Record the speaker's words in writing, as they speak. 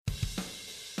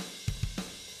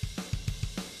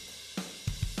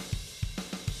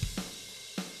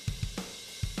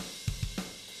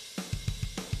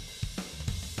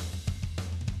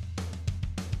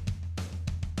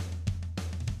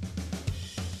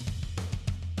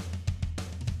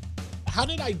how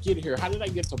did I get here? How did I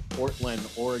get to Portland,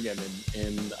 Oregon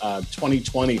in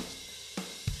 2020?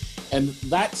 And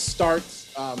that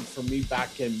starts for me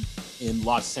back in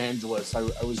Los Angeles. I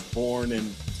was born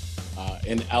in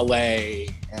LA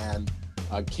and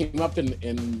came up in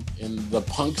the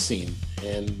punk scene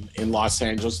in Los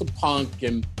Angeles. The punk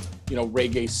and,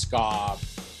 reggae, ska,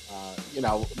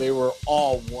 they were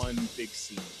all one big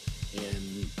scene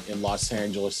in Los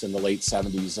Angeles in the late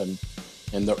 70s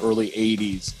and the early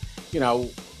 80s.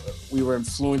 We were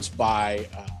influenced by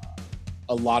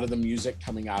a lot of the music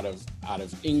coming out of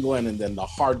England, and then the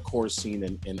hardcore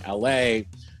scene in LA,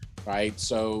 right?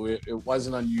 So it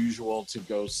wasn't unusual to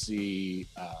go see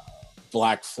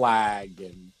Black Flag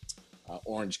and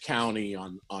Orange County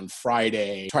on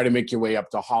Friday. Try to make your way up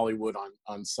to Hollywood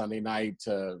on Sunday night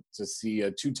to see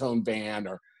a two-tone band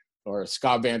or a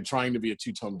ska band trying to be a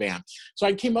two-tone band. So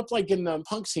I came up in the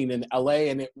punk scene in LA,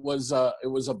 and it was a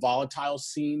volatile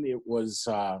scene. It was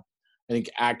I think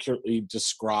accurately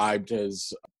described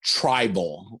as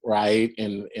tribal, right?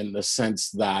 In the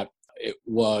sense that it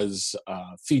was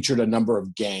featured a number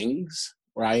of gangs,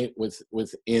 right?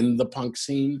 Within the punk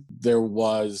scene. There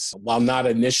was, while not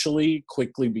initially,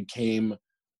 quickly became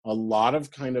a lot of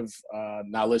kind of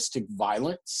nihilistic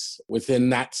violence within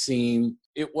that scene.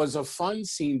 It was a fun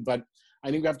scene, but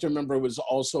I think you have to remember it was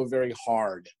also a very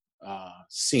hard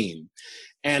scene.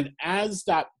 And as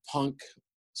that punk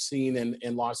scene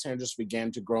in Los Angeles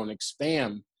began to grow and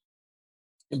expand,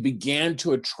 it began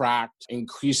to attract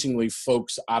increasingly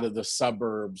folks out of the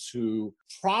suburbs who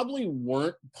probably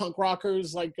weren't punk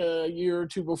rockers like a year or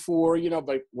two before,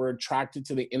 but were attracted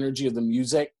to the energy of the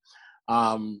music,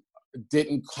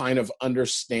 didn't kind of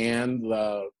understand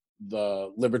the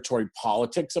liberatory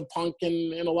politics of punk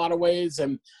in a lot of ways,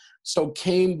 and so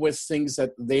came with things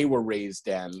that they were raised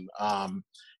in,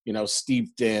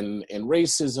 steeped in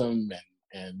racism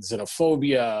and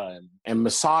xenophobia and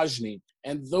misogyny.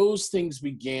 And those things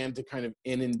began to kind of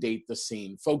inundate the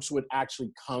scene. Folks would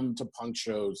actually come to punk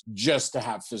shows just to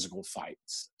have physical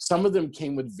fights. Some of them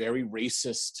came with very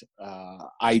racist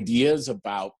ideas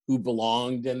about who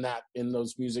belonged in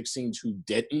those music scenes, who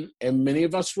didn't. And many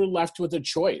of us were left with a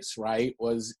choice, right?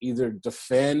 Was either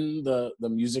defend the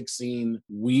music scene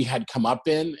we had come up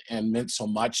in and meant so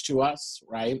much to us,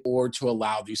 right? Or to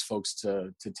allow these folks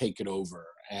to take it over.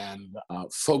 And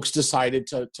folks decided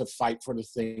to fight for the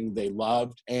thing they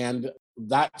loved. And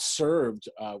that served,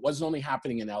 wasn't only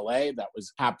happening in LA, that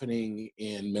was happening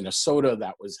in Minnesota,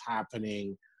 that was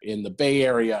happening in the Bay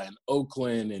Area, in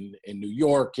Oakland, and in New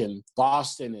York, and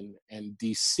Boston, and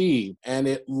DC. And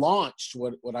it launched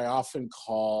what I often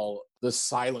call the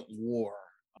silent war.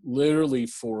 Literally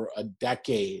for a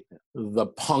decade, the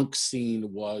punk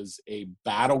scene was a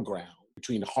battleground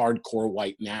between hardcore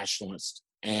white nationalists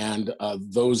and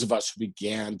those of us who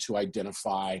began to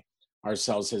identify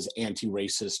ourselves as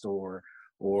anti-racist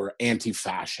or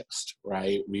anti-fascist,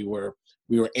 right? We were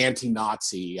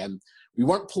anti-Nazi, and we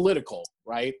weren't political,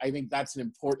 right? I think that's an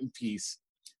important piece,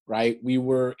 right?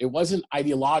 It wasn't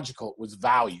ideological, it was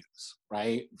values,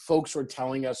 right? Folks were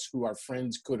telling us who our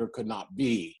friends could or could not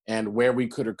be and where we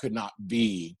could or could not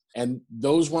be. And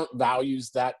those weren't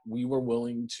values that we were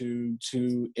willing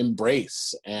to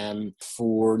embrace. And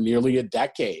for nearly a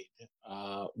decade,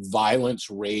 violence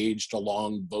raged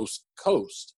along both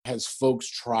coasts as folks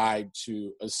tried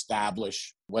to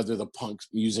establish whether the punk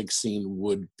music scene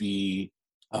would be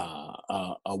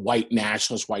a white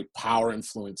nationalist, white power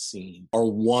influence scene, or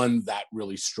one that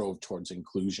really strove towards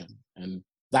inclusion. And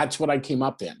that's what I came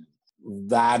up in.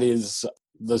 That is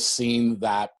the scene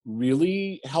that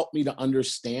really helped me to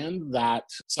understand that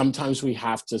sometimes we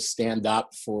have to stand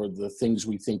up for the things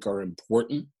we think are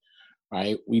important,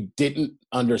 right? We didn't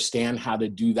understand how to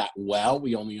do that well.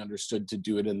 We only understood to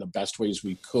do it in the best ways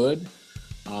we could.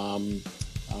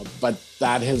 But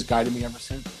that has guided me ever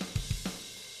since.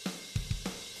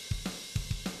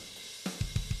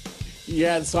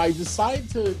 Yeah, so I decided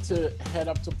to head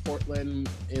up to Portland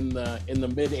in the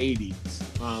mid '80s.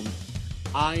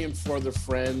 I and four other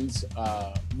friends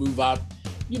move up.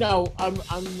 I'm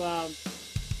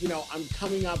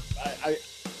coming up. I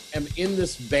am in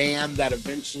this band that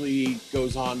eventually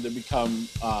goes on to become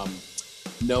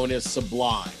known as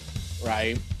Sublime,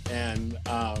 right? And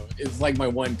it's like my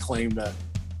one claim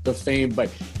to fame. But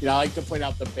I like to point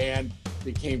out the band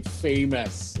became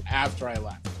famous after I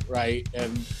left, right?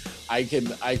 And I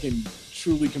can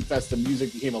truly confess the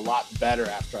music became a lot better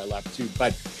after I left too.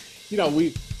 But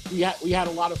we had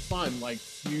a lot of fun, like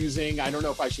fusing. I don't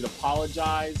know if I should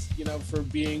apologize, for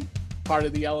being part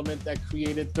of the element that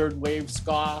created third wave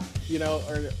ska,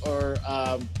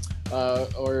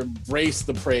 or embrace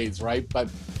the praise, right? But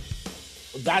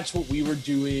that's what we were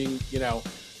doing.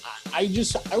 I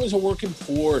was a working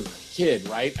poor kid,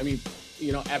 right? I mean,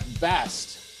 at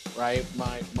best, right,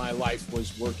 my life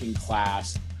was working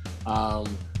class,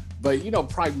 but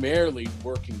primarily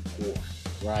working poor,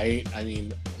 right? I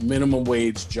mean, minimum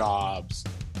wage jobs,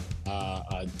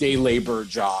 day labor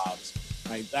jobs,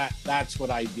 right? That's what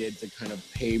I did to kind of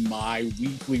pay my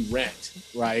weekly rent,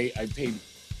 right? I paid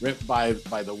rent by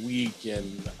the week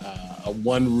in a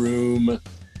one room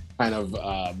kind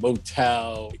of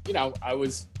motel. I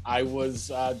was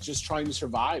just trying to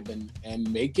survive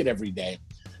and make it every day,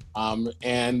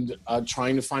 and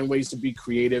trying to find ways to be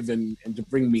creative and to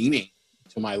bring meaning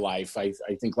to my life. I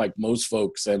think like most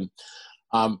folks, and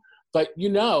but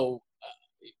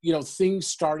things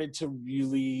started to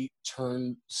really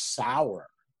turn sour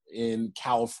in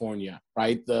California,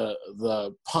 right?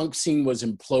 The punk scene was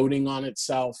imploding on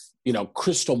itself.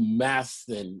 Crystal meth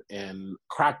and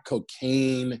crack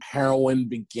cocaine, heroin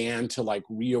began to like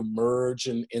reemerge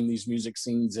in these music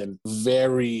scenes in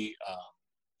very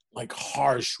like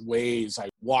harsh ways. I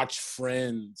watched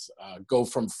friends go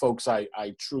from folks I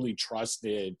truly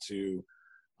trusted to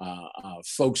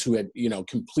folks who had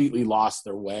completely lost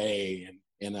their way and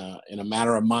in a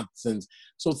matter of months. And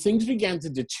so things began to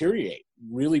deteriorate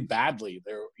really badly.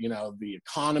 The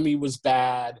economy was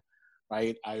bad,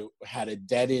 right? I had a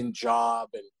dead-end job,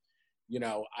 and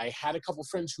I had a couple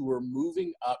friends who were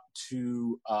moving up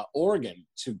to Oregon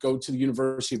to go to the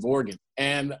University of Oregon.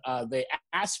 And they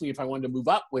asked me if I wanted to move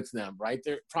up with them, right?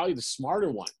 They're probably the smarter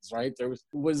ones, right? It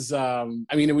was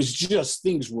just,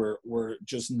 things were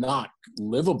just not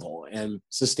livable and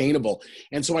sustainable.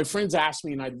 And so my friends asked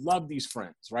me, and I love these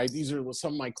friends, right? These are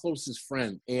some of my closest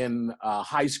friends in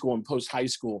high school and post-high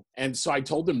school. And so I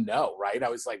told them no, right? I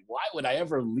was like, why would I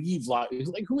ever leave?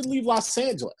 Who would leave Los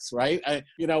Angeles, right?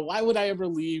 Why would I ever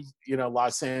leave,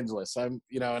 Los Angeles? And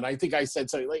I think I said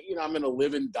something like, I'm going to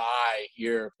live and die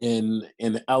here in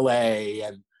LA.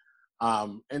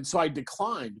 And so I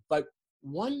declined. But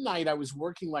one night I was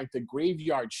working like the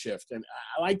graveyard shift. And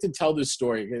I like to tell this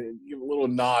story, give a little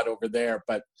nod over there.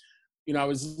 But, I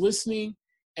was listening,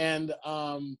 and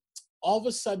all of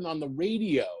a sudden on the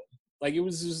radio, like it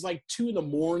was just like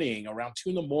around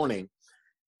 2 a.m.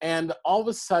 And all of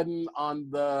a sudden on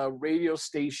the radio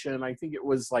station, I think it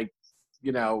was like,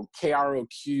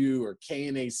 KROQ or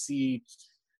KNAC,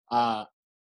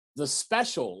 the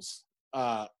Specials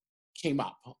came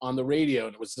up on the radio,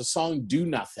 and it was the song "Do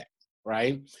Nothing,"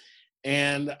 right?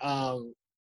 And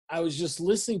I was just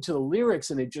listening to the lyrics,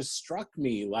 and it just struck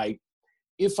me like,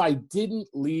 if I didn't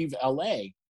leave LA,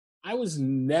 I was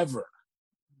never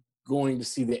going to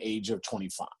see the age of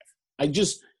 25.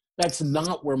 That's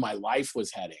not where my life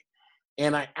was heading.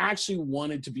 And I actually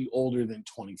wanted to be older than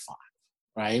 25,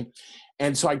 right?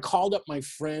 And so I called up my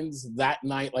friends that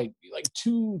night, like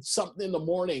 2-something in the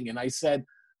morning, and I said,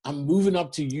 I'm moving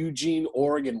up to Eugene,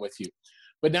 Oregon with you.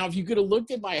 But now if you could have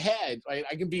looked at my head, right,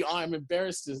 I'm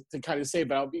embarrassed to kind of say,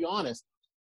 but I'll be honest.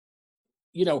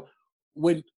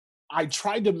 When I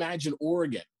tried to imagine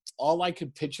Oregon, all I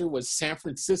could picture was San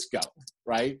Francisco,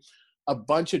 right? A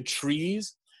bunch of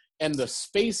trees and the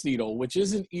Space Needle, which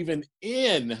isn't even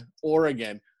in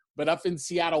Oregon, but up in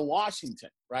Seattle, Washington,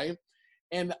 right?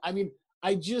 And I mean,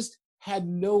 I just had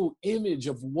no image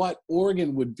of what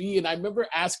Oregon would be. And I remember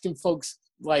asking folks,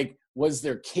 like, was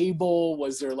there cable?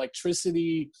 Was there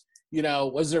electricity?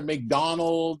 Was there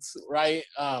McDonald's, right?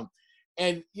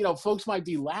 And folks might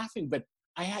be laughing, but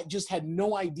I just had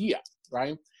no idea,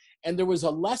 right? And there was a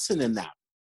lesson in that.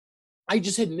 I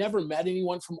just had never met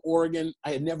anyone from Oregon.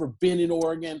 I had never been in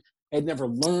Oregon. I had never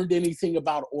learned anything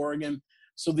about Oregon.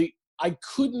 So I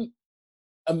couldn't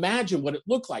imagine what it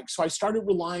looked like. So I started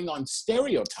relying on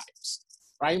stereotypes,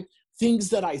 right? Things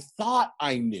that I thought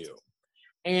I knew.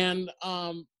 And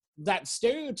that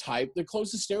stereotype, the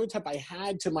closest stereotype I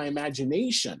had to my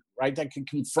imagination, right, that could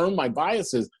confirm my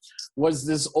biases, was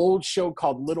this old show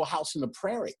called Little House on the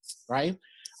Prairie, right?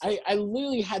 I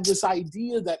literally had this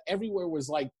idea that everywhere was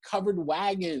like covered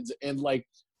wagons and like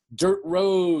dirt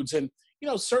roads. And,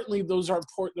 certainly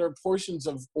there are portions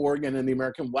of Oregon and the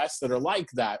American West that are like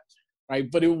that, right?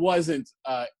 But it wasn't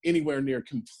anywhere near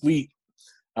complete,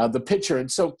 the picture.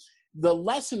 And so the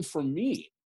lesson for me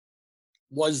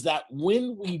was that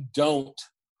when we don't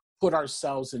put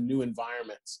ourselves in new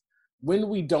environments, when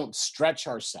we don't stretch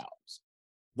ourselves,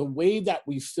 the way that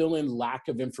we fill in lack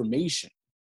of information,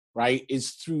 right,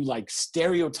 is through like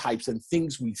stereotypes and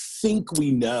things we think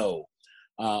we know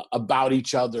about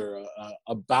each other,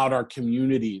 about our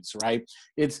communities, right?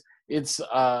 It's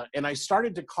and I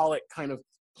started to call it kind of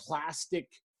plastic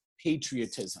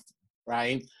patriotism,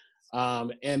 right?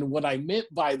 And what I meant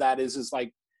by that is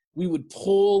like, we would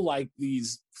pull like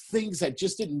these things that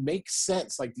just didn't make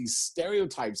sense, like these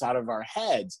stereotypes out of our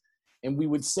heads. And we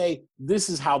would say, this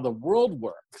is how the world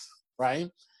works, right?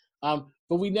 But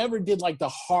we never did like the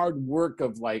hard work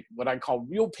of like what I call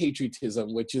real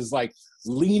patriotism, which is like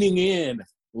leaning in,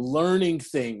 learning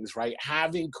things, right?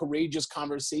 Having courageous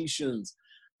conversations,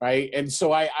 right? And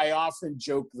so I often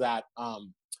joke that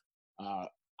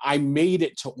I made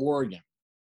it to Oregon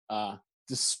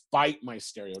despite my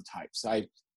stereotypes. I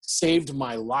saved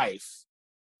my life,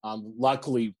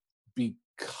 luckily,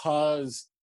 because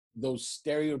those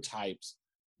stereotypes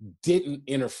didn't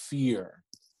interfere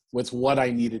with what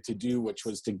I needed to do, which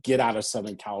was to get out of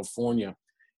Southern California.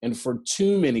 And for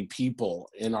too many people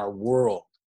in our world,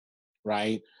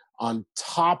 right, on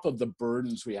top of the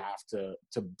burdens we have to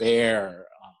bear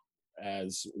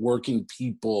as working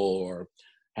people or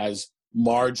as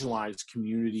marginalized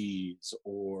communities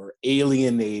or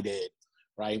alienated,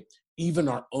 right? Even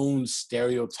our own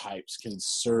stereotypes can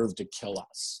serve to kill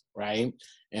us, right?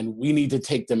 And we need to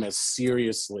take them as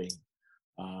seriously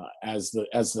as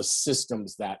the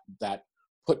systems that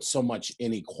put so much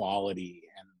inequality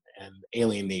and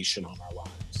alienation on our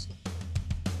lives.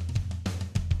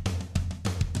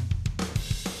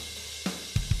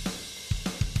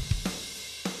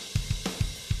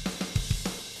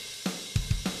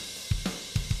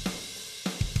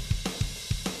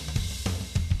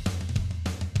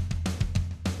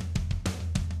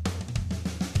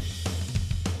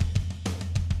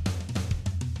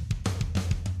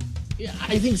 Yeah,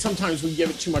 I think sometimes we give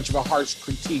it too much of a harsh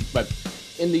critique, but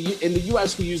in the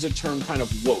U.S. we use a term kind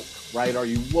of woke, right? Are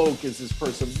you woke? Is this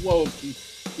person woke?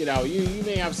 You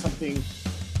may have something.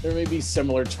 There may be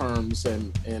similar terms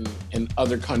in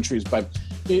other countries, but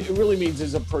it really means,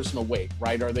 is a person awake,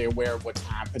 right? Are they aware of what's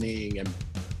happening?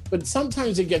 But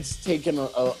sometimes it gets taken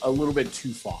a little bit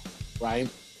too far, right?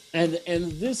 And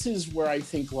this is where I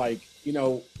think, like,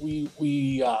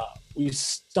 we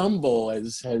stumble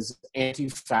as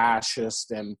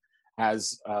anti-fascist and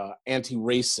as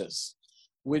anti-racist,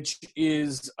 which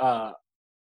is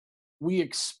we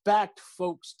expect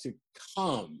folks to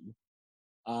come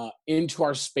into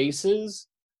our spaces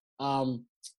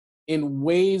in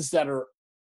ways that are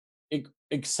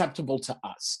acceptable to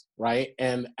us, right?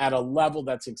 And at a level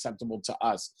that's acceptable to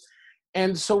us.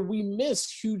 And so we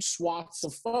miss huge swaths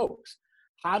of folks.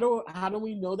 How do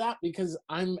we know that? Because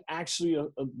I'm actually,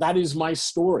 that is my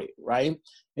story, right?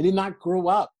 I did not grow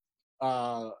up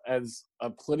as a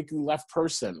politically left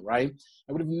person, right?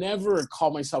 I would have never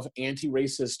called myself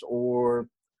anti-racist or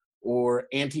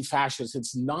anti-fascist.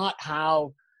 It's not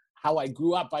how I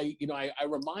grew up. I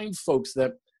remind folks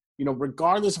that,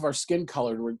 regardless of our skin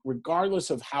color, regardless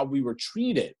of how we were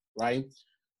treated, right?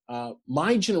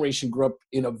 My generation grew up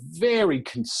in a very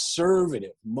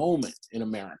conservative moment in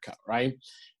America, right?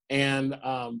 And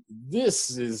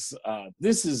this is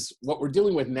what we're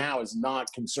dealing with now is not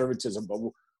conservatism, but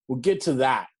we'll get to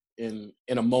that in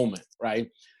a moment, right?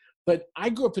 But I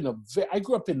grew up in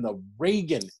the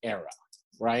Reagan era,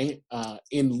 right?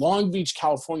 In Long Beach,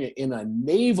 California, in a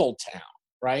naval town,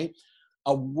 right?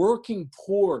 A working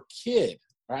poor kid,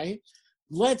 right?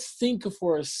 Let's think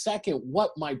for a second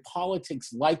what my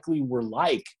politics likely were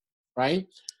like, right?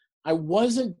 I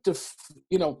wasn't,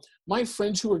 my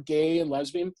friends who were gay and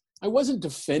lesbian, I wasn't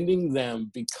defending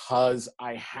them because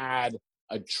I had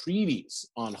a treatise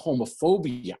on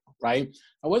homophobia, right?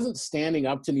 I wasn't standing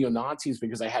up to neo-Nazis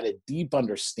because I had a deep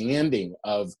understanding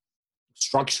of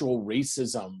structural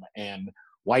racism and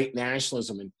white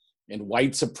nationalism and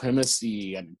white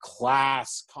supremacy and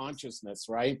class consciousness,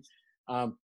 right?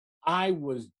 I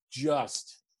was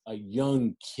just a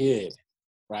young kid,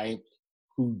 right,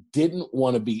 who didn't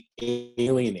want to be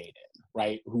alienated,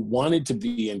 right, who wanted to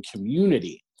be in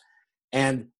community.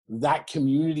 And that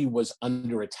community was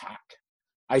under attack.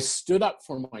 I stood up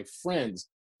for my friends,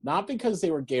 not because they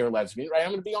were gay or lesbian, right? I'm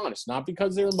going to be honest, not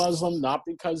because they were Muslim, not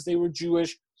because they were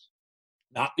Jewish,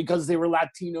 not because they were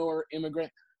Latino or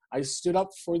immigrant. I stood up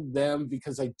for them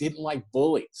because I didn't like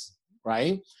bullies,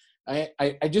 right?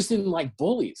 I just didn't like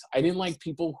bullies. I didn't like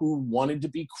people who wanted to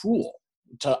be cruel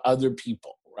to other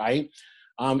people, right?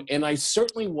 And I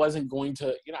certainly wasn't going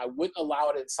to, I wouldn't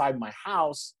allow it inside my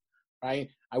house, right?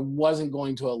 I wasn't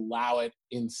going to allow it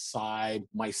inside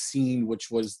my scene, which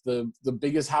was the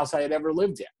biggest house I had ever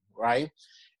lived in, right?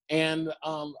 And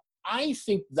I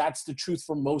think that's the truth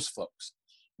for most folks.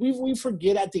 We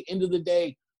forget at the end of the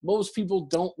day, most people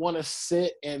don't want to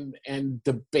sit and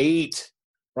debate,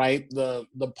 right, the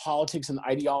politics and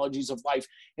ideologies of life.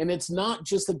 And it's not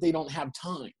just that they don't have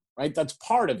time, right? That's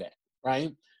part of it,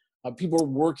 right? People are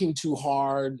working too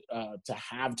hard to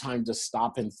have time to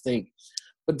stop and think.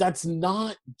 But that's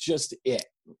not just it,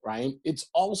 right? It's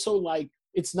also like,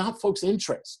 it's not folks'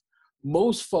 interest.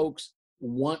 Most folks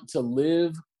want to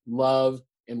live, love,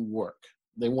 and work.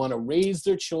 They want to raise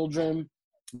their children.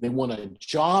 They want a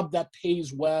job that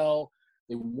pays well.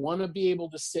 They want to be able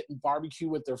to sit and barbecue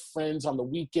with their friends on the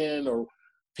weekend, or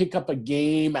pick up a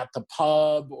game at the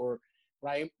pub, or,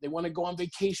 right? They want to go on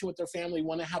vacation with their family,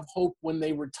 want to have hope when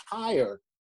they retire,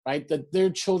 right? That their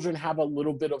children have a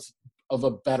little bit of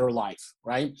a better life,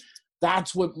 right?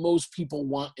 That's what most people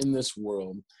want in this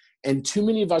world. And too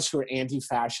many of us who are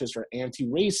anti-fascist or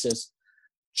anti-racist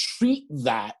treat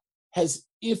that as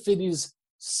if it is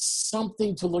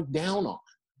something to look down on,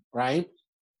 right?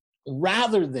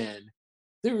 Rather than,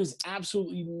 there is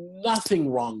absolutely nothing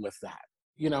wrong with that.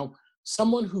 You know,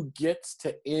 someone who gets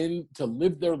to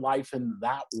live their life in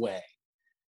that way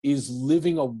is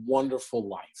living a wonderful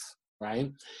life,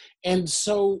 right? And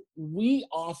so we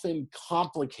often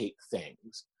complicate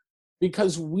things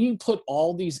because we put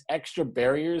all these extra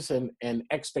barriers and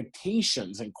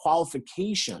expectations and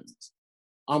qualifications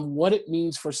on what it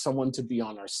means for someone to be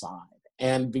on our side.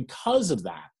 And because of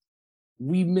that,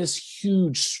 we miss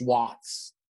huge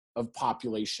swaths of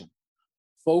population.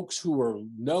 Folks who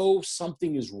know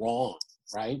something is wrong,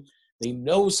 right? They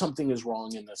know something is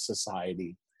wrong in the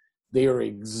society. They are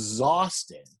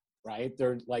exhausted, right?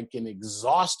 They're like an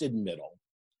exhausted middle.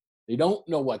 They don't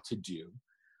know what to do.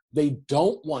 They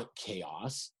don't want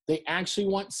chaos. They actually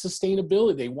want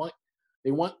sustainability. They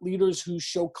want leaders who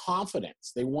show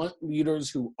confidence. They want leaders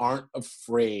who aren't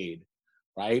afraid,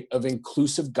 right, of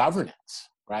inclusive governance,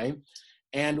 right?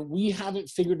 And we haven't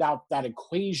figured out that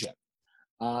equation.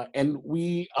 And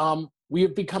we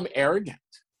have become arrogant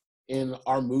in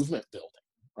our movement building,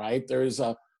 right? There is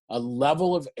a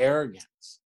level of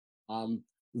arrogance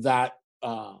that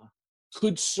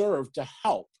could serve to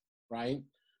help, right,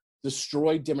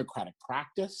 destroy democratic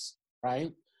practice,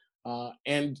 right?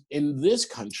 And in this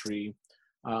country,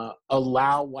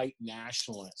 allow white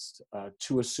nationalists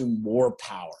to assume more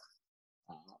power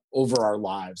over our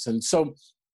lives. And so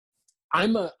I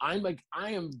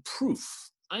am proof.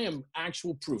 I am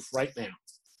actual proof right now,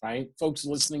 right? Folks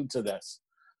listening to this,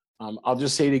 I'll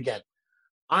just say it again.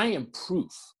 I am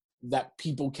proof that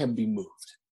people can be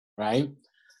moved, right?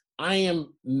 I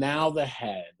am now the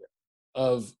head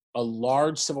of a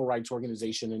large civil rights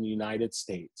organization in the United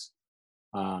States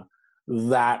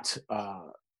that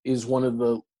is one of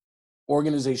the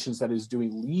organizations that is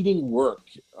doing leading work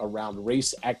around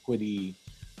race equity,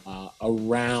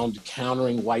 around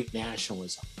countering white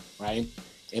nationalism, right?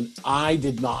 And I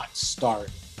did not start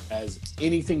as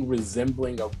anything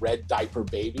resembling a red diaper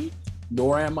baby,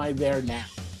 nor am I there now,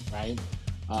 right?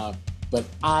 But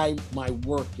my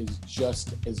work is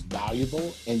just as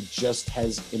valuable and just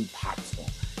as impactful.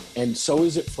 And so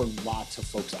is it for lots of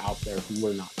folks out there who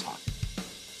we're not talking.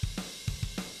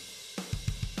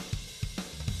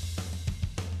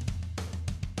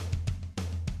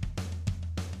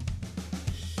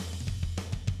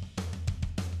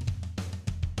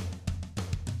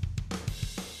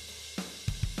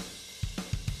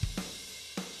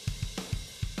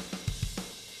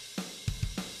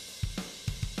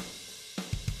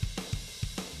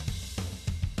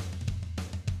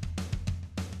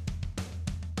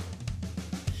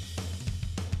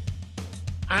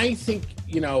 I think,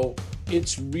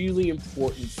 it's really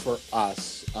important for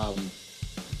us.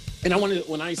 And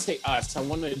when I say us, I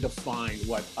want to define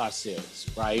what us is,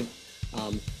 right?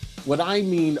 What I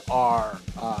mean are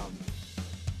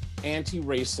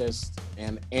anti-racist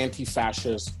and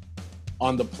anti-fascist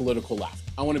on the political left.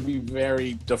 I want to be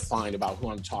very defined about who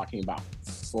I'm talking about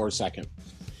for a second.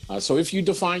 So if you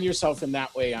define yourself in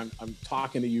that way, I'm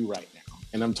talking to you right now,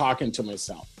 and I'm talking to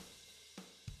myself.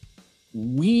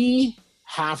 We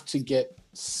have to get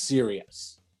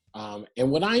serious.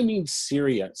 And when I mean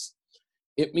serious,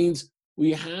 it means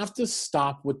we have to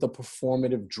stop with the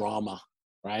performative drama,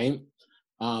 right?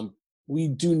 We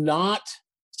do not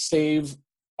save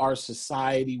our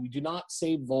society. We do not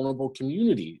save vulnerable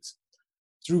communities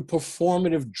through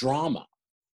performative drama,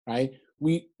 right?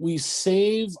 We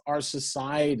save our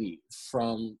society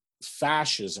from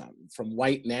fascism, from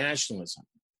white nationalism,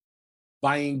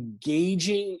 by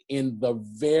engaging in the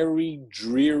very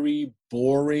dreary,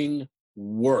 boring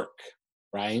work,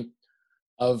 right,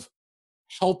 of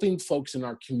helping folks in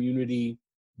our community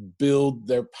build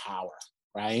their power,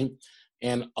 right,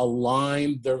 and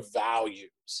align their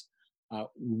values.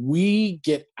 We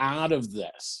get out of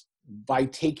this by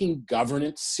taking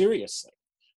governance seriously,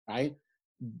 right?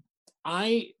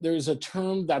 There's a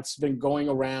term that's been going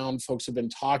around, folks have been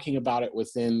talking about it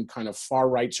within kind of far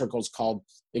right circles, called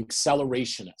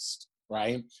accelerationist,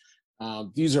 right?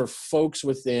 These are folks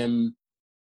within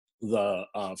the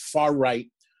far right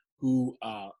who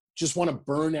just want to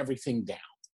burn everything down,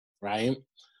 right?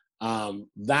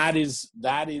 That is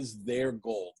their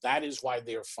goal. That is why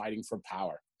they are fighting for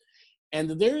power. And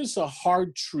there is a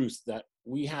hard truth that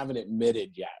we haven't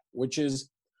admitted yet, which is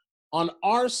on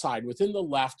our side, within the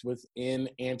left, within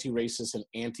anti-racist and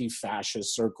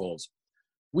anti-fascist circles,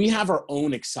 we have our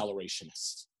own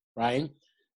accelerationists, right?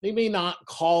 They may not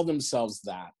call themselves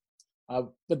that,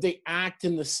 but they act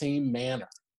in the same manner.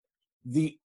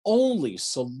 The only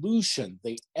solution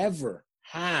they ever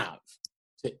have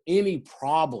to any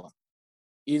problem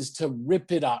is to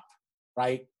rip it up,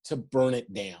 right? To burn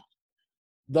it down.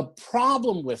 The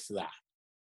problem with that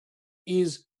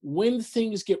is when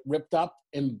things get ripped up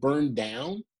and burned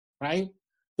down, right?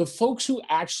 The folks who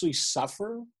actually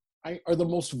suffer, right, are the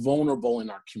most vulnerable in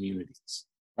our communities,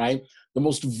 right? The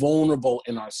most vulnerable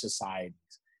in our societies.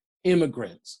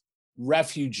 Immigrants,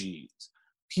 refugees,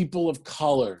 people of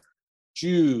color,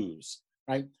 Jews,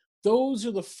 right? Those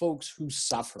are the folks who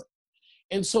suffer.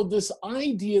 And so this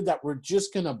idea that we're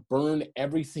just going to burn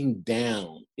everything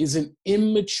down is an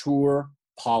immature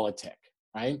politic,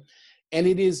 right? And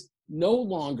it is no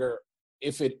longer,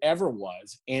 if it ever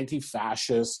was,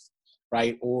 anti-fascist,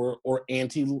 right, or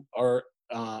anti-racist,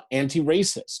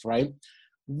 right?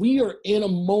 We are in a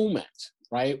moment,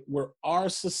 right, where our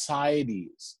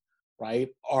societies, right,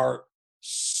 are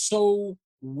so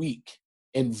weak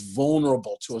and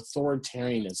vulnerable to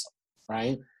authoritarianism,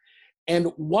 right?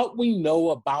 And what we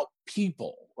know about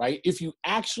people, right? If you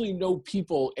actually know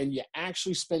people and you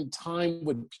actually spend time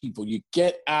with people, you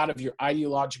get out of your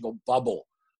ideological bubble,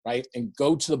 right? And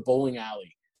go to the bowling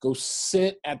alley, go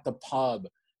sit at the pub,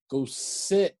 go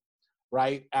sit,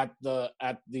 right, at the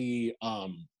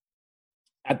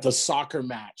soccer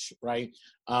match, right?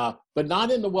 But not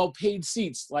in the well-paid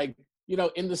seats, like, you know,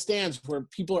 in the stands where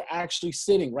people are actually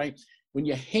sitting, right? When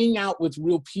you hang out with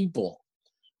real people,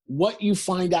 what you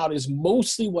find out is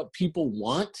mostly what people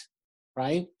want,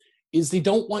 right, is they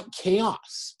don't want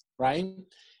chaos, right?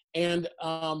 And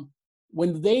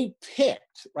when they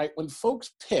picked, right, when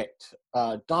folks picked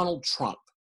Donald Trump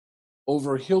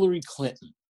over Hillary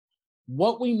Clinton,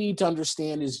 what we need to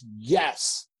understand is,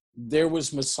 yes, there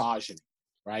was misogyny,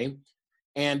 right?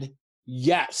 And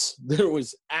yes, there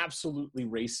was absolutely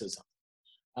racism.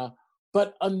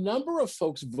 But a number of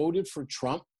folks voted for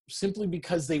Trump simply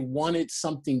because they wanted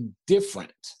something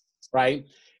different, right?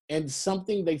 And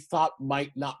something they thought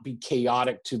might not be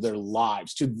chaotic to their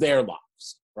lives,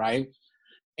 right?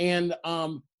 And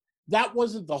that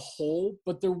wasn't the whole,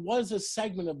 but there was a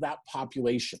segment of that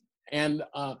population. And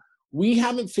we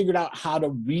haven't figured out how to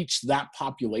reach that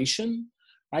population,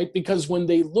 right? Because when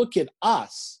they look at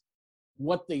us,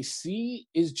 what they see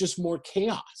is just more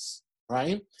chaos,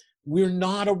 right? We're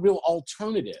not a real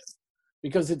alternative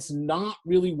because it's not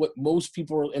really what most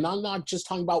people are, and I'm not just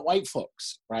talking about white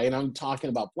folks, right? I'm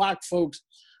talking about Black folks.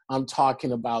 I'm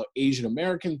talking about Asian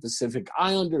American, Pacific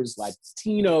Islanders,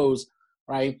 Latinos,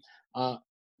 right?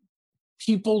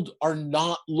 People are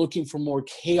not looking for more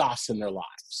chaos in their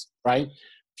lives, right?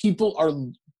 People are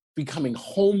becoming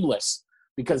homeless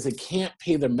because they can't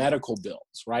pay their medical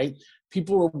bills, right?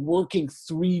 People are working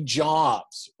 3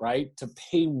 jobs, right, to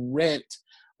pay rent,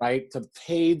 right, to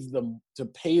pay the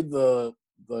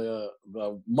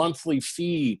monthly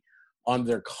fee on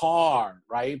their car,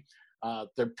 right?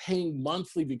 They're paying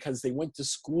monthly because they went to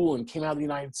school and came out of the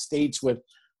United States with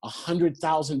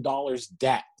 $100,000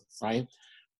 debt, right?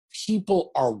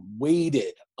 People are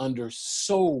weighted under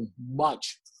so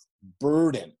much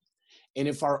burden. And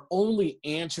if our only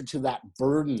answer to that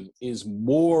burden is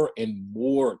more and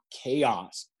more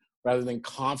chaos rather than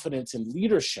confidence in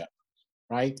leadership,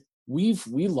 right? We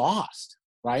lost,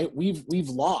 right? We've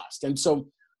lost. And so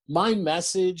my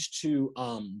message to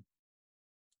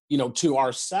to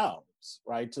ourselves,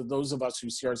 right, to those of us who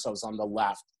see ourselves on the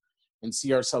left and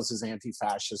see ourselves as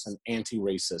anti-fascist and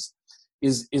anti-racist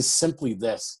is simply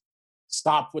this: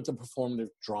 stop with the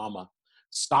performative drama.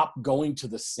 Stop going to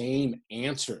the same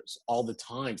answers all the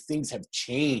time. Things have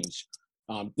changed.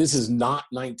 This is not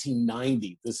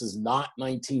 1990. This is not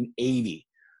 1980,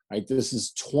 right? This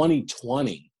is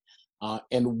 2020.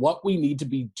 And what we need to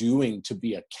be doing to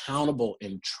be accountable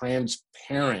and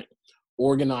transparent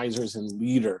organizers and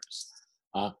leaders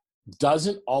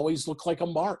doesn't always look like a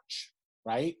march,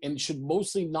 right? And should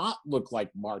mostly not look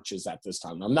like marches at this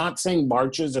time. I'm not saying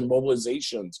marches and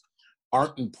mobilizations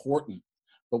aren't important,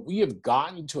 but we have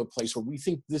gotten to a place where we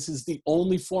think this is the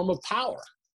only form of power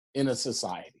in a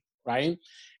society, right?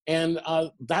 And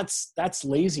that's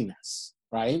laziness,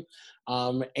 right?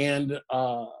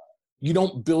 You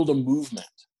don't build a movement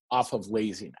off of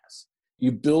laziness.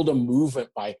 You build a movement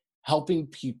by helping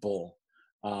people,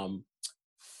 hold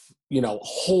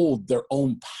their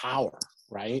own power,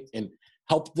 right? And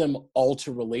help them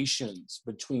alter relations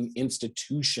between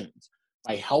institutions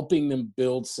by helping them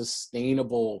build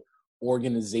sustainable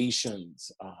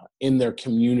organizations in their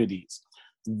communities.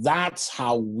 That's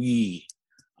how we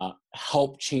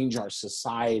help change our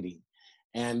society.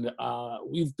 And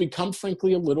we've become,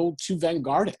 frankly, a little too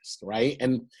vanguardist, right?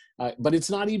 And but it's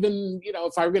not even,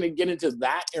 if I were going to get into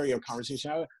that area of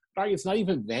conversation, I would argue it's not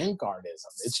even vanguardism.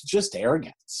 It's just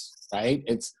arrogance, right?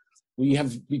 We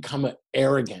have become an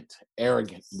arrogant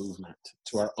movement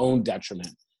to our own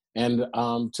detriment and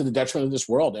to the detriment of this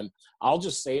world. And I'll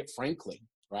just say it frankly,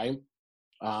 right?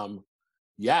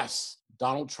 Yes,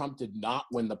 Donald Trump did not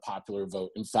win the popular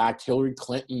vote. In fact, Hillary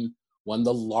Clinton won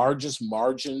the largest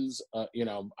margins,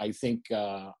 I think,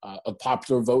 a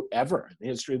popular vote ever in the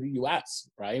history of the U.S.,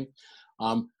 right?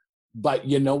 But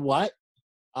you know what?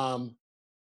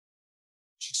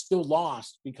 She still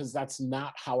lost because that's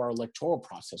not how our electoral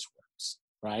process works,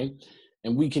 right?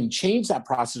 And we can change that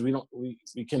process. We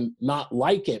can not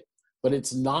like it, but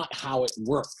it's not how it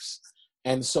works.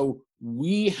 And so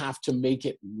we have to make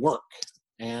it work.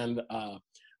 And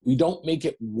we don't make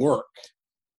it work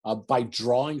by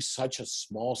drawing such a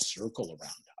small circle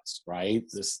around us, right?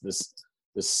 This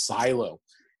silo.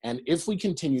 And if we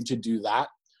continue to do that,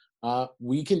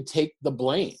 we can take the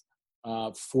blame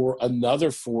for another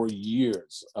 4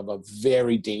 years of a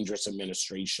very dangerous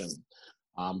administration,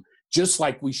 just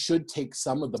like we should take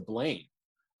some of the blame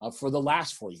for the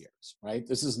last 4 years, right?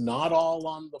 This is not all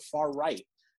on the far right.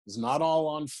 It's not all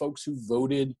on folks who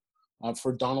voted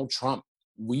for Donald Trump.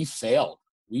 We failed.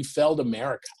 We failed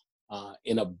America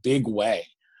in a big way.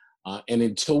 And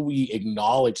until we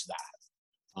acknowledge that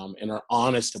and are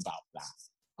honest about that,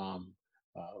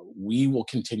 we will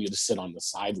continue to sit on the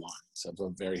sidelines of a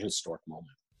very historic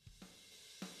moment.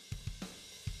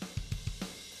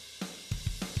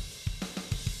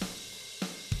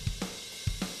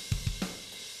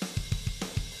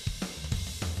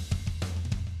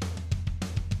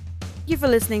 Thank you for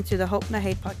listening to the Hope Not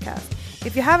Hate podcast.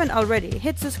 If you haven't already,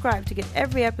 hit subscribe to get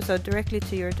every episode directly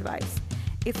to your device.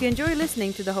 If you enjoy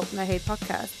listening to the Hope Not Hate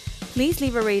podcast, please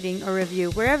leave a rating or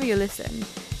review wherever you listen.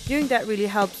 Doing that really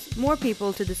helps more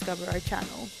people to discover our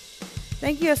channel.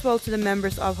 Thank you as well to the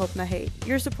members of Hope Not Hate.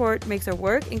 Your support makes our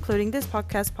work, including this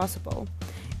podcast, possible.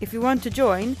 If you want to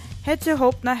join, head to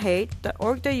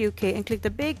hopenotHate.org.uk and click the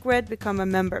big red Become a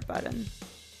Member button.